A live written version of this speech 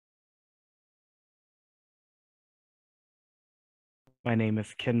My name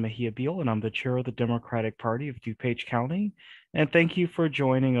is Ken Mejia-Beal, and I'm the chair of the Democratic Party of DuPage County. And thank you for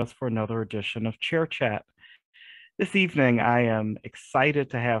joining us for another edition of Chair Chat. This evening, I am excited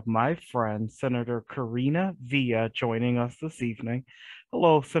to have my friend, Senator Karina Villa, joining us this evening.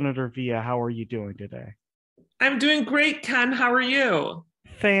 Hello, Senator Villa. How are you doing today? I'm doing great, Ken. How are you?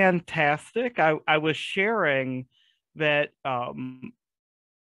 Fantastic. I was sharing that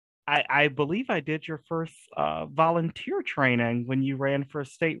I believe I did your first volunteer training when you ran for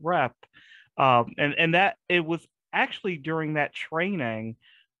state rep. And that it was actually during that training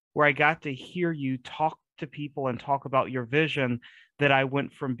where I got to hear you talk to people and talk about your vision that I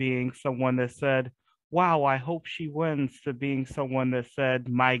went from being someone that said, wow, I hope she wins, to being someone that said,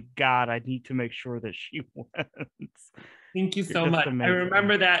 my God, I need to make sure that she wins. Thank you You're so just much. I amazing.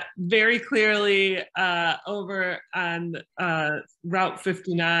 remember that very clearly over on Route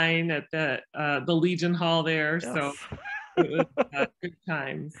 59 at the Legion Hall there. So Yes. it was good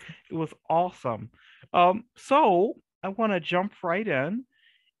times. It was awesome. So I want to jump right in.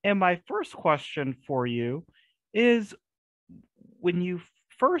 And my first question for you is, when you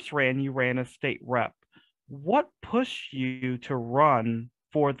first ran, you ran as state rep. What pushed you to run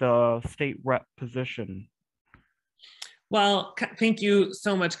for the state rep position? Well, thank you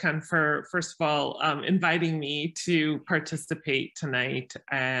so much, Ken, for first of all inviting me to participate tonight.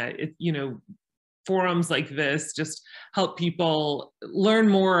 Forums like this just help people learn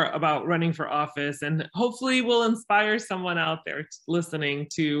more about running for office, and hopefully will inspire someone out there listening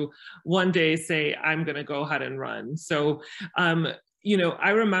to one day say, I'm going to go ahead and run. So I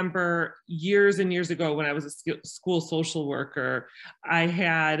remember years and years ago when I was a school social worker, I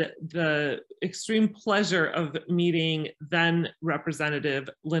had the extreme pleasure of meeting then Representative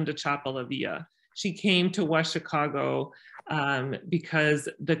Linda Villa. She came to West Chicago because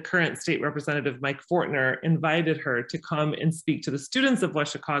the current state representative, Mike Fortner, invited her to come and speak to the students of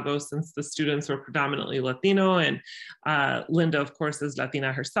West Chicago, since the students were predominantly Latino, and Linda, of course, is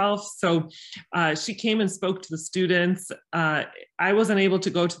Latina herself. So she came and spoke to the students. I wasn't able to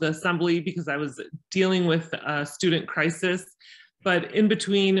go to the assembly because I was dealing with a student crisis. But in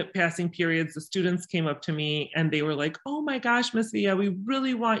between passing periods, the students came up to me and they were like, oh my gosh, Miss Villa, we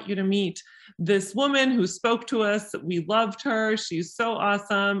really want you to meet this woman who spoke to us. We loved her. She's so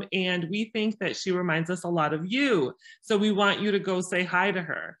awesome. And we think that she reminds us a lot of you. So we want you to go say hi to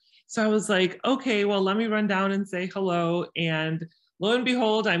her. So I was like, okay, well, let me run down and say hello. And lo and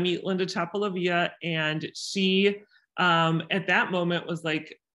behold, I meet Linda Villa, and she, at that moment, was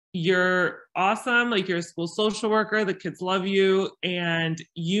like, you're awesome. Like, you're a school social worker. The kids love you, and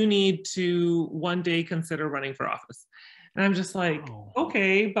you need to one day consider running for office. And I'm just like, Oh,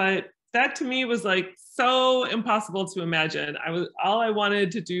 okay, but that to me was like so impossible to imagine. All I wanted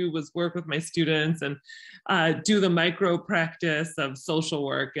to do was work with my students and do the micro practice of social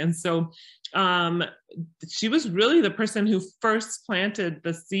work. And so um, she was really the person who first planted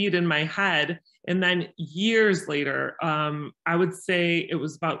the seed in my head. And then years later, I would say it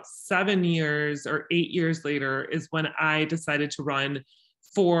was about 7 years or 8 years later, is when I decided to run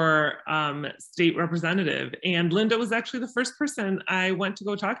for state representative. And Linda was actually the first person I went to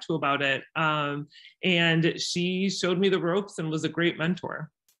go talk to about it. And she showed me the ropes and was a great mentor.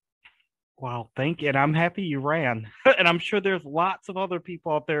 wow, thank you. And I'm happy you ran. And I'm sure there's lots of other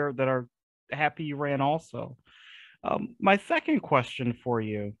people out there that are happy you ran also. My second question for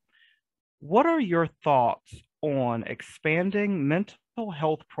you: what are your thoughts on expanding mental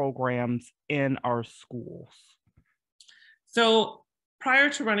health programs in our schools? So prior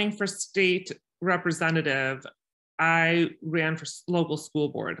to running for state representative, I ran for local school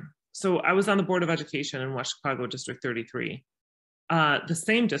board. So I was on the Board of Education in West Chicago District 33, the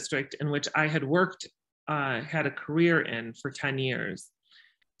same district in which I had worked, had a career in for 10 years.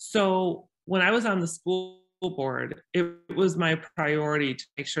 So when I was on the school board, it was my priority to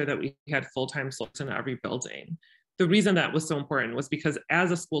make sure that we had full-time social in every building. The reason that was so important was because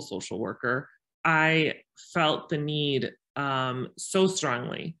as a school social worker, I felt the need so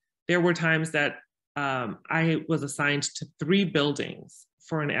strongly. There were times that I was assigned to 3 buildings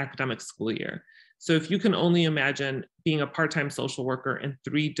for an academic school year. So if you can only imagine being a part-time social worker in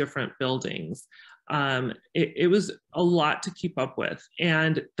 3 different buildings, it was a lot to keep up with.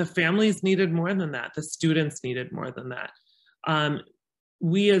 And the families needed more than that. The students needed more than that.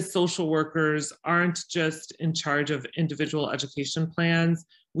 We as social workers aren't just in charge of individual education plans.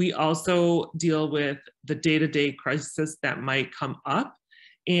 We also deal with the day-to-day crisis that might come up.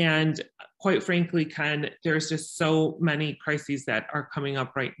 And quite frankly, Ken, there's just so many crises that are coming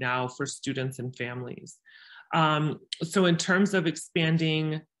up right now for students and families. So in terms of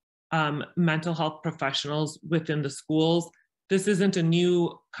expanding mental health professionals within the schools, This isn't a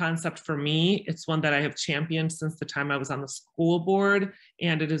new concept for me. It's one that I have championed since the time I was on the school board,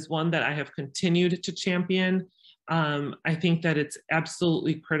 and it is one that I have continued to champion. I think that it's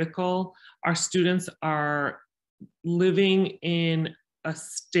absolutely critical. Our students are living in a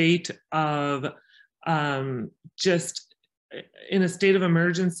state of just in a state of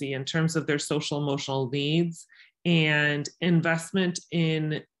emergency in terms of their social emotional needs, and investment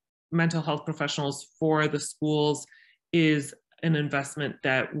in mental health professionals for the schools is an investment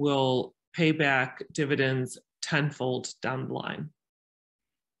that will pay back dividends tenfold down the line.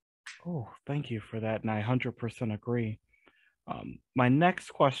 Oh, thank you for that. And I 100% agree. My next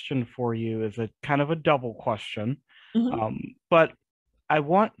question for you is a kind of a double question, but I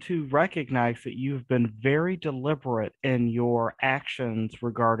want to recognize that you've been very deliberate in your actions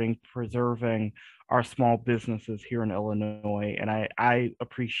regarding preserving our small businesses here in Illinois, and I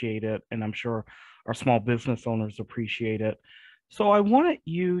appreciate it, and I'm sure our small business owners appreciate it. So I wanted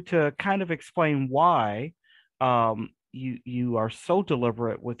you to kind of explain why you are so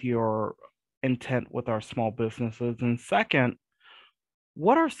deliberate with your intent with our small businesses, and second,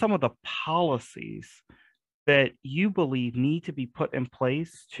 what are some of the policies that you believe need to be put in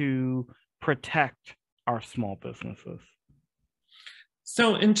place to protect our small businesses?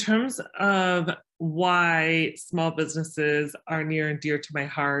 So in terms of why small businesses are near and dear to my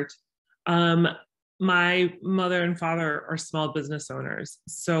heart, my mother and father are small business owners.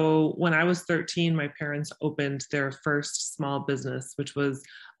 So when I was 13, my parents opened their first small business, which was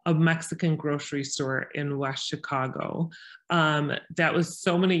a Mexican grocery store in West Chicago. That was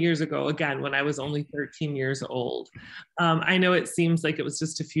so many years ago, again, when I was only 13 years old. I know it seems like it was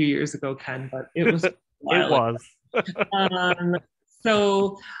just a few years ago, Ken, but it was. It was.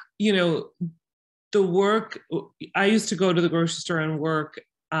 So, you know, the work, I used to go to the grocery store and work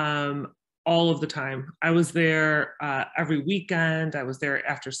all of the time. I was there every weekend. I was there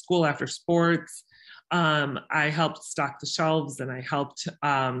after school, after sports. I helped stock the shelves, and I helped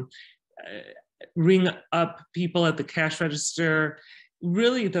ring up people at the cash register.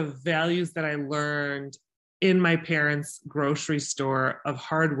 Really, the values that I learned in my parents' grocery store of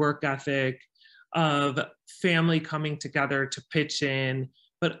hard work ethic, of family coming together to pitch in,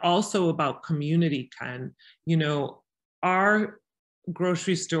 but also about community, Ken. You know, our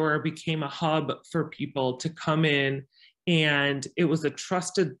grocery store became a hub for people to come in, and it was a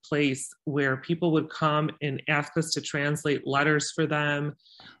trusted place where people would come and ask us to translate letters for them.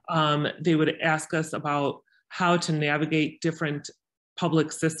 They would ask us about how to navigate different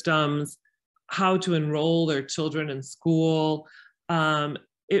public systems, how to enroll their children in school.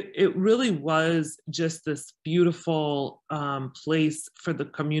 It really was just this beautiful place for the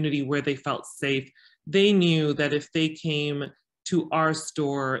community where they felt safe. They knew that if they came to our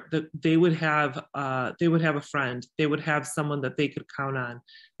store, that they would have a friend. They would have someone that they could count on.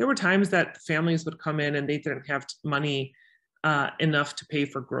 There were times that families would come in and they didn't have money enough to pay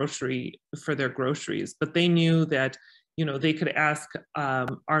for their groceries, but they knew that, you know, they could ask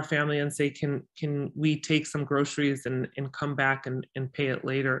our family and say, can we take some groceries and come back and pay it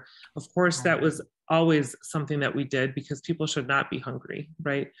later? Of course, that was always something that we did, because people should not be hungry,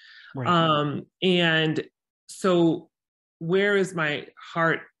 right? And so where is my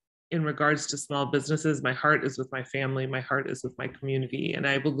heart in regards to small businesses? My heart is with my family. My heart is with my community. And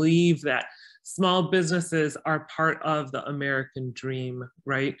I believe that small businesses are part of the American dream,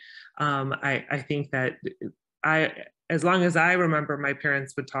 right? I think that as long as I remember, my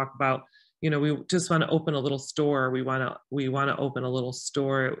parents would talk about, you know, we just want to open a little store. We want to open a little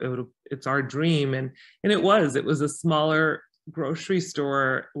store. It's our dream. And it was a smaller grocery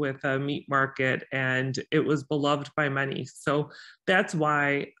store with a meat market, and it was beloved by many. So that's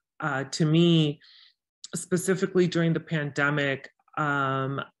why, to me, specifically during the pandemic,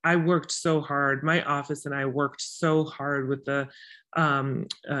 I worked so hard. My office and I worked so hard with the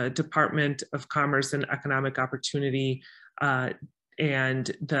Department of Commerce and Economic Opportunity and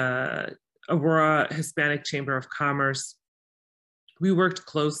the Aurora Hispanic Chamber of Commerce. We worked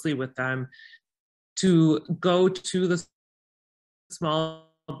closely with them to go to the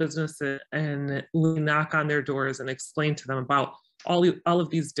small businesses and knock on their doors and explain to them about all of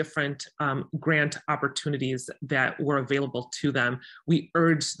these different grant opportunities that were available to them. We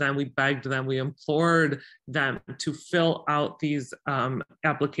urged them, we begged them, we implored them to fill out these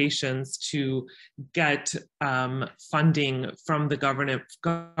applications to get funding from the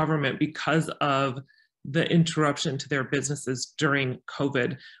government because of the interruption to their businesses during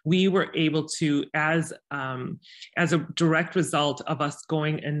COVID. We were able to, as a direct result of us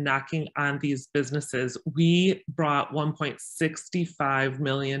going and knocking on these businesses, we brought $1.65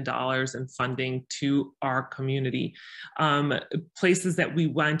 million in funding to our community. Places that we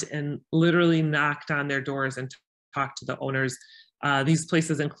went and literally knocked on their doors and talked to the owners. These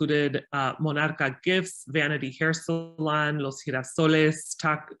places included Monarca Gifts, Vanity Hair Salon, Los Girasoles,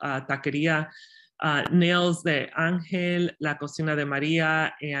 Taqueria, Nails de Ángel, La Cocina de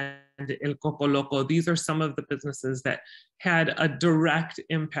María, and El Coco Loco. These are some of the businesses that had a direct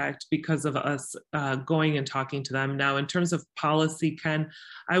impact because of us going and talking to them. Now, in terms of policy, Ken,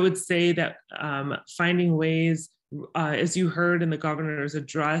 I would say that finding ways, as you heard in the governor's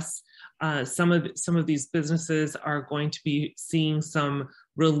address, some of these businesses are going to be seeing some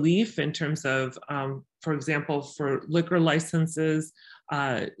relief in terms of, for example, for liquor licenses,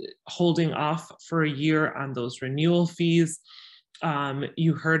 holding off for a year on those renewal fees.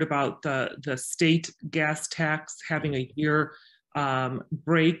 You heard about the state gas tax having a year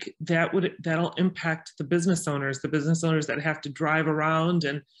break. That'll impact the business owners that have to drive around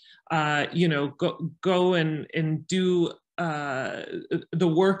and go and do the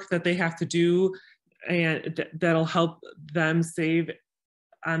work that they have to do, and that'll help them save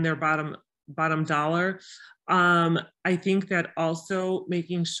on their bottom dollar. I think that also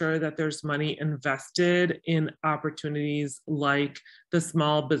making sure that there's money invested in opportunities like the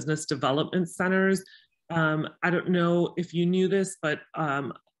small business development centers. I don't know if you knew this, but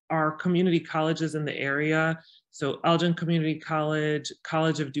our community colleges in the area, so Elgin Community College,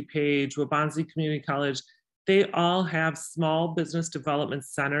 College of DuPage, Waubonsie Community College, they all have small business development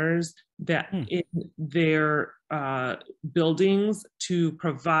centers that in their buildings to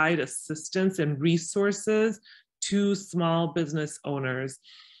provide assistance and resources to small business owners.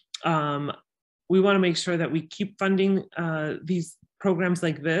 We want to make sure that we keep funding these programs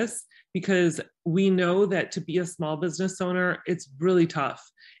like this, because we know that to be a small business owner, it's really tough.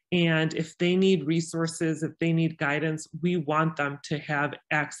 And if they need resources, if they need guidance, we want them to have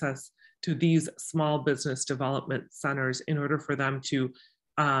access to these small business development centers in order for them to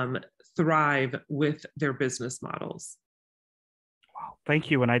thrive with their business models. Wow, thank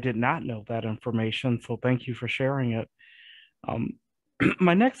you. And I did not know that information, so thank you for sharing it.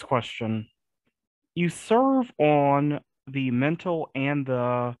 My next question, you serve on the mental and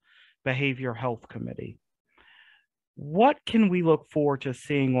the behavior health committee. What can we look forward to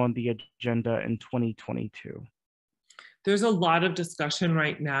seeing on the agenda in 2022? There's a lot of discussion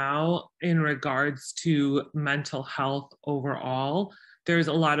right now in regards to mental health overall. There's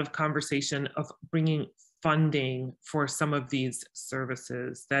a lot of conversation of bringing funding for some of these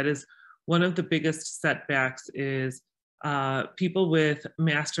services. That is one of the biggest setbacks is people with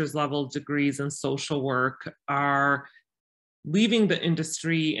master's level degrees in social work are leaving the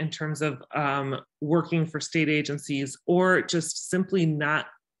industry in terms of working for state agencies, or just simply not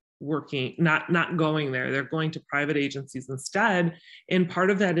working, not going there. They're going to private agencies instead. And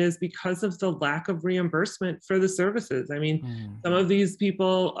part of that is because of the lack of reimbursement for the services. I mean, some of these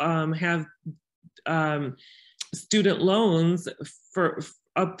people have student loans for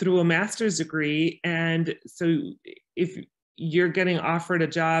up through a master's degree. And so if you're getting offered a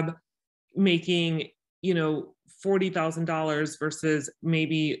job making, $40,000 versus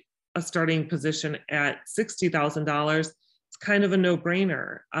maybe a starting position at $60,000, it's kind of a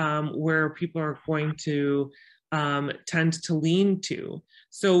no-brainer where people are going to tend to lean to.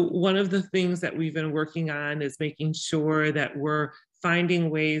 So one of the things that we've been working on is making sure that we're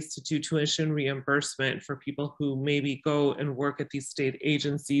finding ways to do tuition reimbursement for people who maybe go and work at these state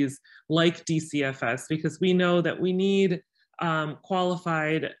agencies like DCFS, because we know that we need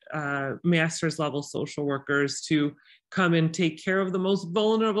qualified master's level social workers to come and take care of the most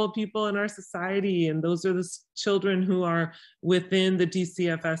vulnerable people in our society. And those are the children who are within the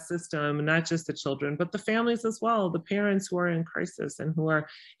DCFS system, not just the children, but the families as well, the parents who are in crisis and who are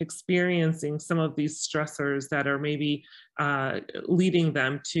experiencing some of these stressors that are maybe leading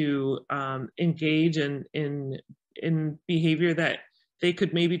them to engage in behavior that they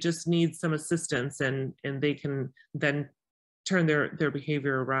could maybe just need some assistance, and they can then turn their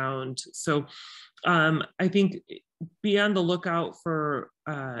behavior around. So I think be on the lookout for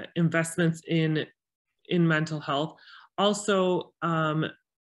investments in mental health. Also,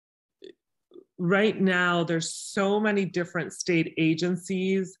 right now, there's so many different state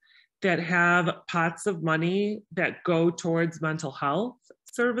agencies that have pots of money that go towards mental health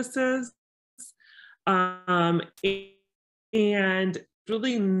services. And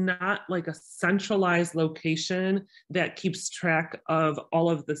really not like a centralized location that keeps track of all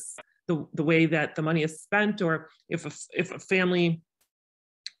of this the way that the money is spent, or if a family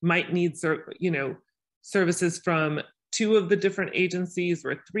might need, services from 2 of the different agencies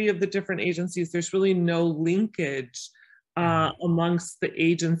or 3 of the different agencies. There's really no linkage amongst the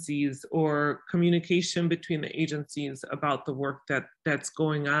agencies or communication between the agencies about the work that's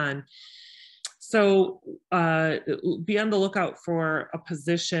going on. So be on the lookout for a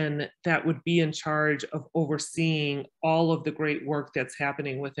position that would be in charge of overseeing all of the great work that's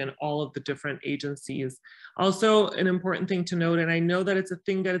happening within all of the different agencies. Also, an important thing to note, and I know that it's a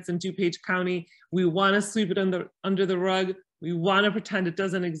thing that it's in DuPage County, we want to sweep it under the rug. We want to pretend it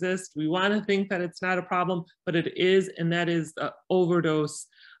doesn't exist. We want to think that it's not a problem, but it is, and that is the overdose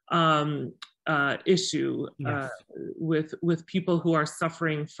issue. Yes. With people who are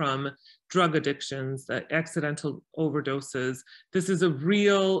suffering from drug addictions, accidental overdoses. This is a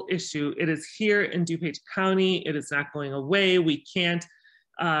real issue. It is here in DuPage County. It is not going away. We can't,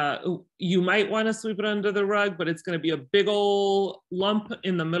 you might want to sweep it under the rug, but it's going to be a big old lump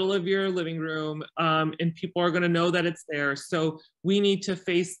in the middle of your living room, and people are going to know that it's there. So we need to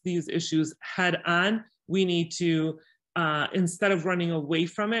face these issues head on. We need to, instead of running away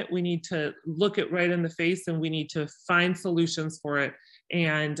from it, we need to look it right in the face, and we need to find solutions for it.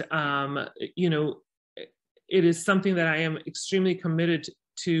 And, it is something that I am extremely committed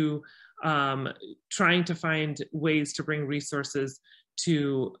to, trying to find ways to bring resources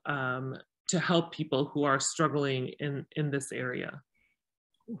to help people who are struggling in this area.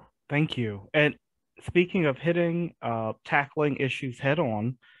 Thank you. And speaking of tackling issues head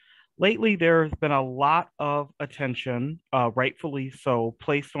on, lately, there's been a lot of attention, rightfully so,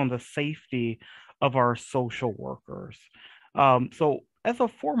 placed on the safety of our social workers. So as a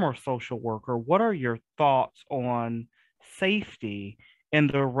former social worker, what are your thoughts on safety in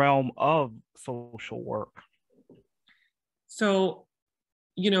the realm of social work? So,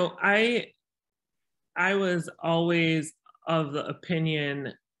 I was always of the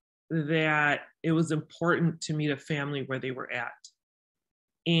opinion that it was important to meet a family where they were at.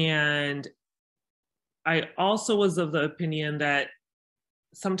 And I also was of the opinion that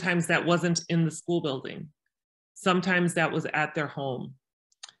sometimes that wasn't in the school building. Sometimes that was at their home.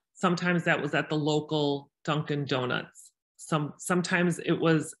 Sometimes that was at the local Dunkin' Donuts. Sometimes it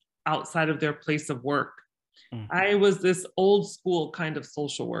was outside of their place of work. I was this old school kind of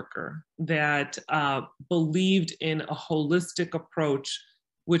social worker that believed in a holistic approach,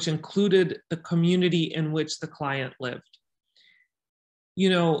 which included the community in which the client lived.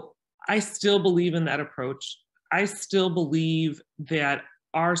 I still believe in that approach. I still believe that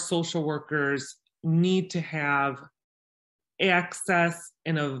our social workers need to have access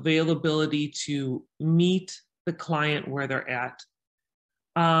and availability to meet the client where they're at.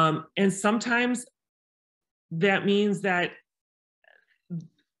 And sometimes that means that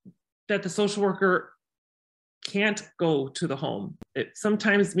the social worker can't go to the home. It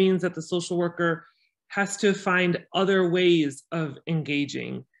sometimes means that the social worker has to find other ways of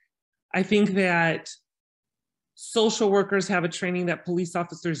engaging. I think that social workers have a training that police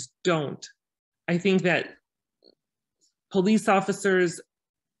officers don't. I think that police officers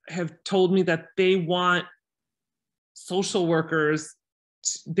have told me that they want social workers,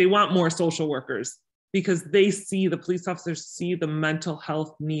 they want more social workers, because the police officers see the mental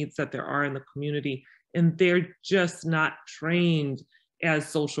health needs that there are in the community, and they're just not trained as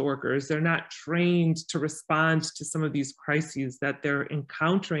social workers. They're not trained to respond to some of these crises that they're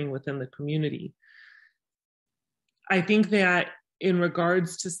encountering within the community. I think that in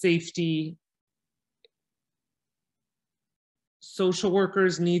regards to safety, social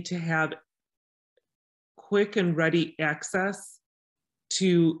workers need to have quick and ready access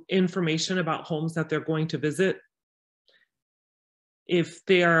to information about homes that they're going to visit. If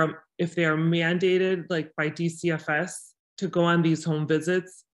they are mandated, like by DCFS, to go on these home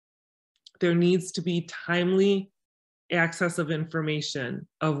visits, there needs to be timely access of information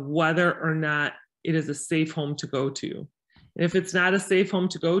of whether or not it is a safe home to go to. And if it's not a safe home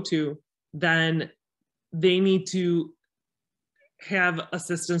to go to, then they need to have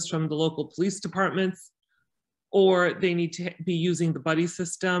assistance from the local police departments, or they need to be using the buddy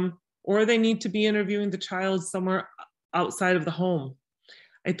system, or they need to be interviewing the child somewhere outside of the home.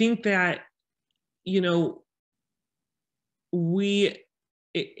 I think that, in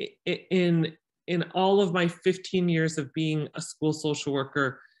all of my 15 years of being a school social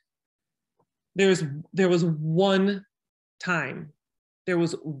worker, there was one time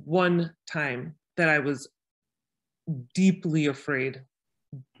that I was deeply afraid.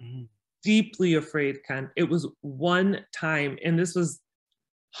 Deeply afraid, Ken. It was one time, and this was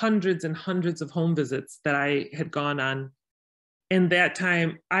hundreds and hundreds of home visits that I had gone on. And that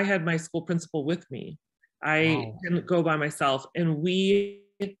time I had my school principal with me. I didn't go by myself, and we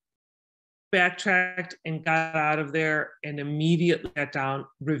backtracked and got out of there and immediately sat down,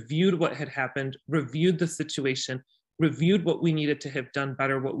 reviewed what had happened, reviewed the situation, reviewed what we needed to have done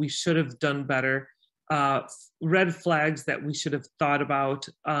better, what we should have done better, red flags that we should have thought about,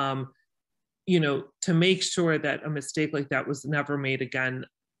 to make sure that a mistake like that was never made again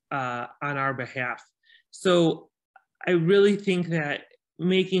on our behalf. So I really think that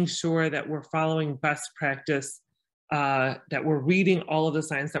making sure that we're following best practice, that we're reading all of the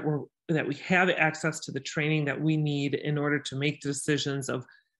signs, that we have access to the training that we need in order to make decisions of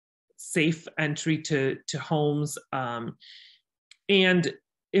safe entry to homes, and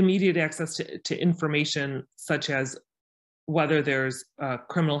immediate access to information such as whether there's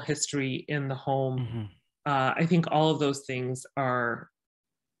criminal history in the home. I think all of those things are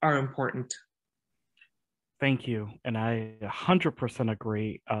important. Thank you. And I 100%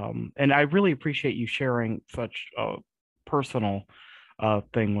 agree. And I really appreciate you sharing such a personal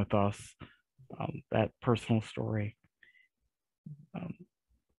thing with us, that personal story.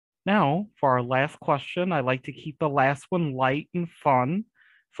 Now, for our last question, I like to keep the last one light and fun.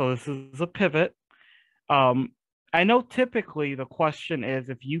 So this is a pivot. I know typically the question is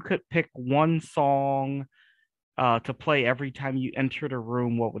if you could pick one song to play every time you entered a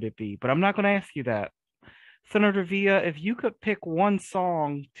room, what would it be? But I'm not going to ask you that. Senator Villa, if you could pick one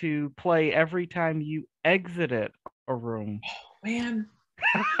song to play every time you exited a room, man,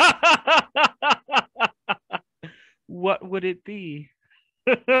 what would it be?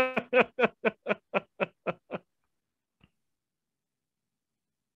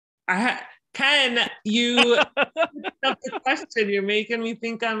 Ken, you the question. You're making me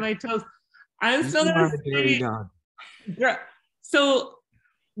think on my toes. I'm still gonna say, so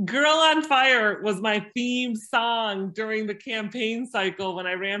Girl on Fire was my theme song during the campaign cycle when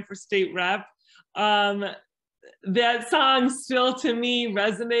I ran for state rep. That song still to me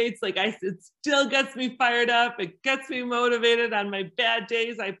resonates. It still gets me fired up. It gets me motivated on my bad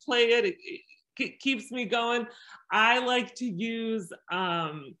days. I play it. It keeps me going. I like to use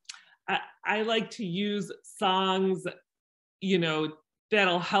songs,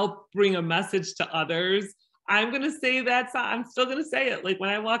 that'll help bring a message to others. I'm gonna say that song. I'm still gonna say it. Like when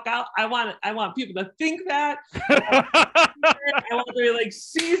I walk out, I want people to think that. I want to be like,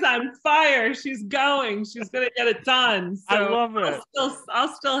 she's on fire. She's going. She's gonna get it done. So I love it.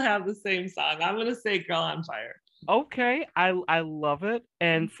 I'll still have the same song. I'm gonna say "Girl on Fire." Okay, I love it.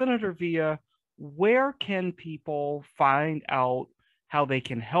 And Senator Villa, where can people find out how they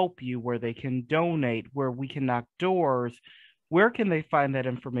can help you, where they can donate, where we can knock doors? Where can they find that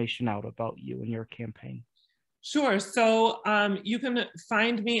information out about you and your campaign? Sure. So you can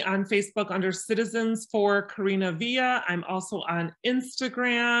find me on Facebook under Citizens for Karina Villa. I'm also on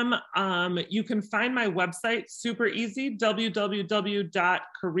Instagram. You can find my website super easy,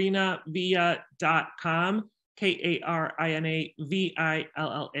 www.karinavilla.com,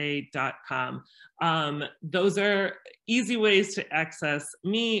 KARINAVILLA.com. Those are easy ways to access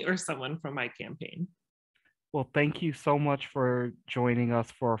me or someone from my campaign. Well, thank you so much for joining us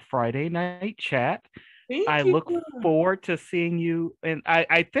for a Friday night chat. I look forward to seeing you. And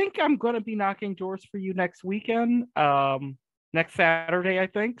I think I'm going to be knocking doors for you next weekend, next Saturday, I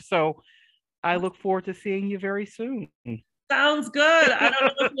think. So I look forward to seeing you very soon. Sounds good. I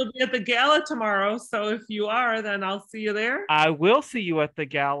don't know if you'll be at the gala tomorrow. So if you are, then I'll see you there. I will see you at the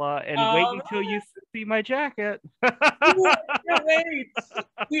gala, and wait until you see my jacket. Can't wait.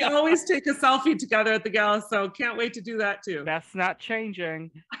 We always take a selfie together at the gala, so can't wait to do that too. That's not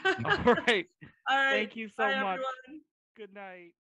changing. All right. All right. Thank you so much. Everyone. Good night.